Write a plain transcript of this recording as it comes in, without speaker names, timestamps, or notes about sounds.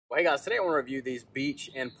Well, hey guys, today I want to review these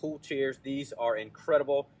beach and pool chairs. These are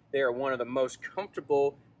incredible. They are one of the most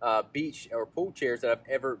comfortable beach or pool chairs that I've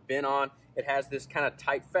ever been on. It has this kind of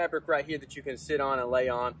tight fabric right here that you can sit on and lay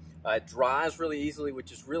on. It dries really easily,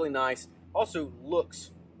 which is really nice. Also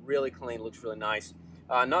looks really clean, looks really nice.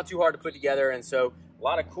 Not too hard to put together, and so a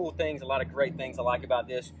lot of cool things, a lot of great things I like about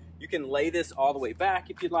this. You can lay this all the way back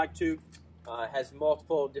if you'd like to. It has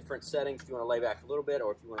multiple different settings. If you want to lay back a little bit,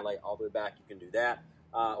 or if you want to lay all the way back, you can do that.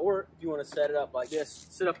 Or if you want to set it up like this,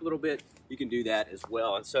 sit up a little bit, you can do that as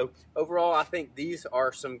well. And so overall, I think these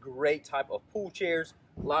are some great type of pool chairs.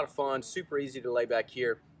 A lot of fun, super easy to lay back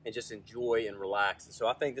here and just enjoy and relax. And so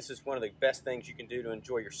I think this is one of the best things you can do to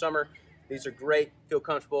enjoy your summer. These are great, feel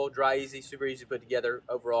comfortable, dry easy, super easy to put together.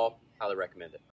 Overall, highly recommend it.